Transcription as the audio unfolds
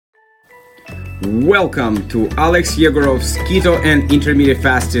Welcome to Alex Yegorov's Keto and Intermittent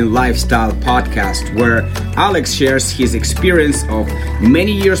Fasting Lifestyle Podcast, where Alex shares his experience of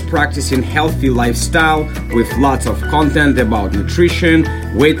many years practicing healthy lifestyle with lots of content about nutrition,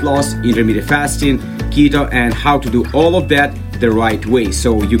 weight loss, intermittent fasting, keto, and how to do all of that the right way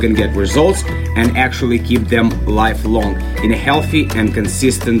so you can get results and actually keep them lifelong in a healthy and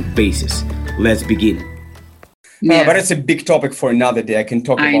consistent basis. Let's begin. Yeah. But it's a big topic for another day. I can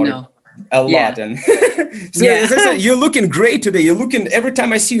talk about it a lot. And so Yeah. you're looking great today. You're looking, every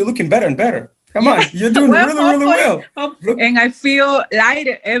time I see you looking better and better. Come on, you're doing really well. And I feel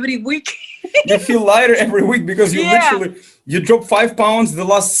lighter every week. You feel lighter every week because you dropped 5 pounds the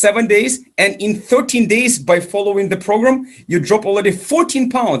last 7 days, and in 13 days by following the program, you drop already 14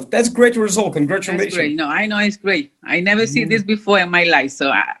 pounds. That's great result. Congratulations. That's great. No, I know it's great. I never see this before in my life, so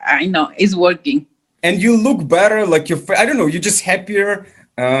I know it's working. And you look better, like I don't know, you're just happier.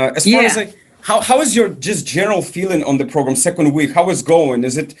 As far as like, how is your just general feeling on the program second week? How is going?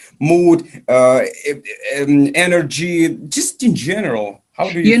 Is it mood, energy, just in general?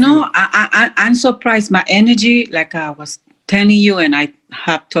 How do you know, I'm surprised. My energy, like I was telling you, and I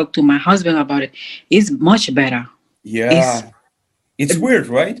have talked to my husband about it, is much better. Yeah. It's weird,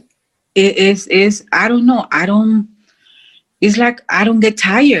 right? It is. I don't know. It's like I don't get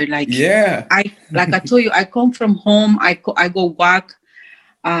tired. Like I told you, I come from home. I go walk.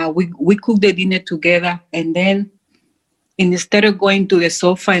 We cook the dinner together, and then instead of going to the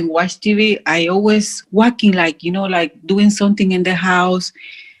sofa and watch TV, I always walking, like doing something in the house.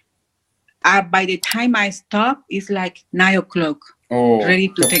 By the time I stop, it's like 9 o'clock. Oh, ready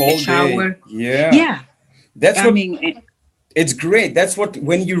to take a shower. Day. Yeah. That's it's great. That's what,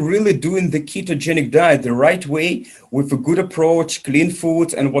 when you're really doing the ketogenic diet the right way, with a good approach, clean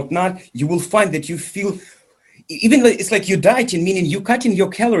foods and whatnot, you will find that you feel, even like, it's like you're dieting, meaning you're cutting your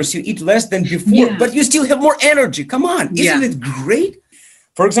calories, you eat less than before, but you still have more energy. Come on. Isn't it great?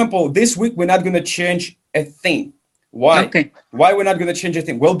 For example, this week, we're not going to change a thing. Why? Okay. Why we're not going to change a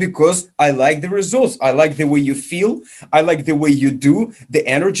thing? Well, because I like the results. I like the way you feel. I like the way you do. The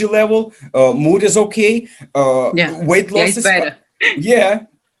energy level, mood is okay. Weight loss is better. Yeah.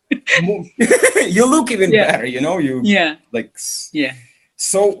 You look even better,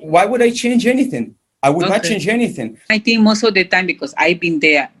 So why would I change anything? I would not change anything. I think most of the time, because I've been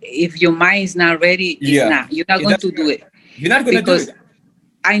there, if your mind is not ready, you're not going to do it. You're not going to do it.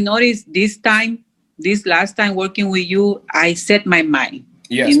 I noticed this last time working with you, I set my mind.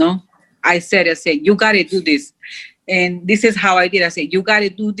 Yes. I said, you got to do this. And this is how I did. I said, you got to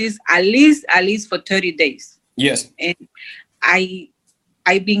do this at least for 30 days. Yes. And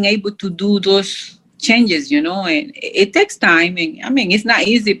I've been able to do those changes, and it takes time. And I mean, it's not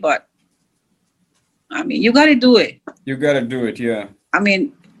easy, but I mean, you got to do it. You got to do it. Yeah. I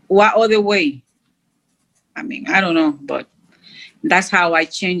mean, what other way? I mean, I don't know, but that's how I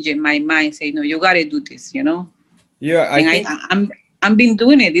changed it. My mind say, no, you got to do this, Yeah. I'm been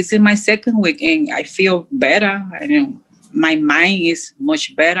doing it. This is my second week and I feel better. My mind is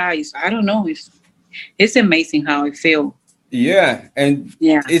much better. I don't know. It's amazing how I feel. Yeah. And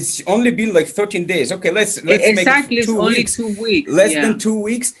it's only been like 13 days. Okay. Let's make it 2 weeks. Only 2 weeks. Less than 2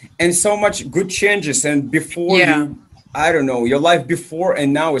 weeks and so much good changes. And before I don't know, your life before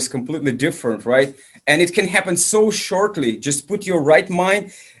and now is completely different, right? And it can happen so shortly. Just put your right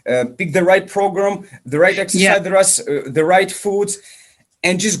mind, pick the right program, the right exercise, the right foods,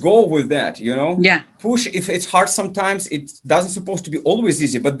 and just go with that, Yeah. Push. If it's hard sometimes, it doesn't supposed to be always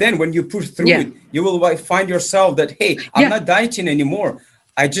easy. But then when you push through it, you will find yourself that, hey, I'm not dieting anymore.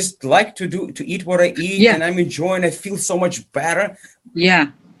 I just like to eat what I eat and I'm enjoying. I feel so much better.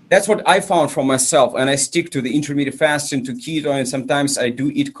 Yeah. That's what I found for myself. And I stick to the intermittent fasting, to keto. And sometimes I do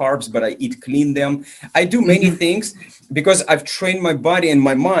eat carbs, but I eat clean them. I do many things because I've trained my body and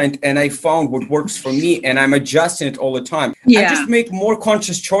my mind and I found what works for me and I'm adjusting it all the time. I just make more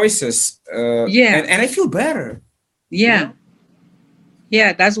conscious choices. And I feel better. Yeah.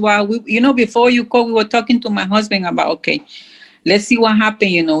 Yeah. That's why before you call, we were talking to my husband about, let's see what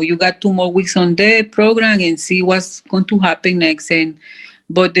happened. You got 2 more weeks on the program and see what's going to happen next.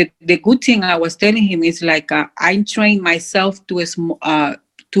 But the good thing I was telling him is like I trained myself to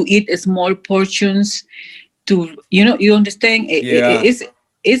eat small portions. To you understand? It's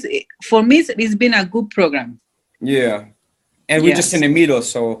for me. It's been a good program. Yeah, and we're just in the middle,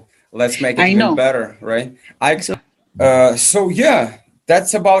 so let's make it even better, right? That's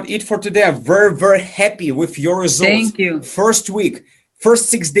about it for today. I'm very, very happy with your results. Thank you. First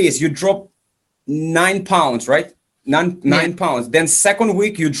 6 days, you dropped 9 pounds, right? 9 pounds. Then second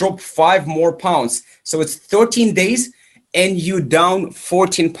week, you drop 5 more pounds. So it's 13 days and you down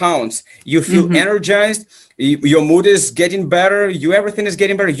 14 pounds. You feel energized. Your mood is getting better. Everything is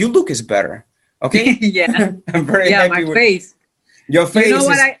getting better. You look is better. Okay. Yeah. I'm very happy my face. Your face. You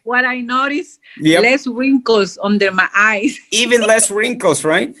know what I noticed? Yep. Less wrinkles under my eyes. Even less wrinkles,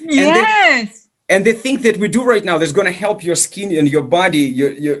 right? Yes. And the thing that we do right now that's going to help your skin and your body,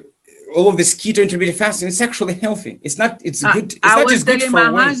 your all of this keto intermittent fasting, it's actually healthy. It's good. It's not just good for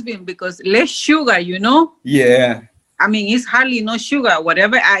my husband, because less sugar, Yeah. I mean, it's hardly no sugar.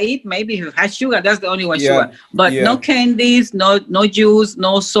 Whatever I eat, maybe if it has sugar, that's the only one sugar. But no candies, no juice,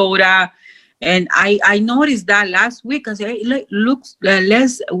 no soda. And I noticed that last week. I said, hey, looks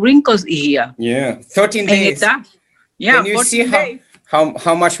less wrinkles here. Yeah, 13 days. Can you see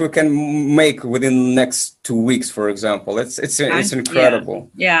how much we can make within the next 2 weeks, for example? It's incredible.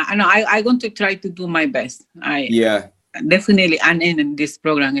 Yeah, I know. I'm going to try to do my best. Definitely. And in this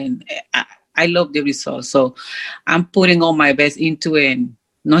program, and I love the results. So I'm putting all my best into it.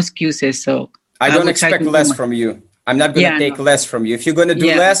 No excuses. So I don't expect less from you. I'm not going to take less from you. If you're going to do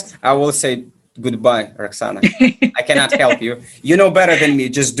less, I will say goodbye, Roxana. I cannot help you. You know better than me.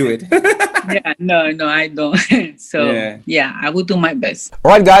 Just do it. No, I don't. So, I will do my best.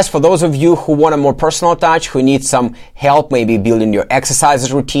 All right, guys, for those of you who want a more personal touch, who need some help, maybe building your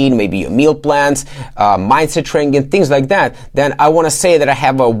exercises routine, maybe your meal plans, mindset training, and things like that, then I want to say that I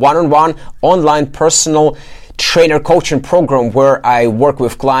have a one-on-one online personal trainer coaching program where I work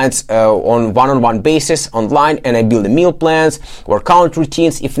with clients on one-on-one basis online, and I build the meal plans, workout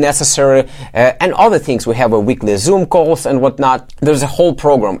routines if necessary, and other things. We have a weekly Zoom calls and whatnot. There's a whole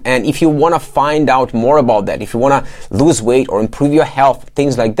program, and if you want to find out more about that, if you want to lose weight or improve your health,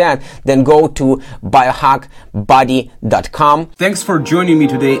 things like that, then go to biohackbody.com. Thanks for joining me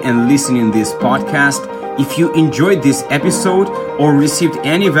today and listening to this podcast. If you enjoyed this episode or received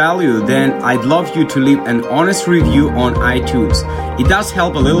any value, then I'd love you to leave an honest review on iTunes. It does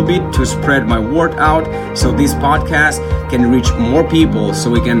help a little bit to spread my word out so this podcast can reach more people, so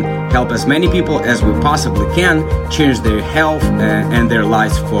we can help as many people as we possibly can change their health and their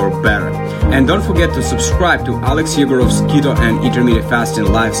lives for better. And don't forget to subscribe to Alex Yegorov's Keto and Intermittent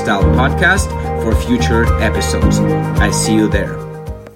Fasting Lifestyle podcast for future episodes. I see you there.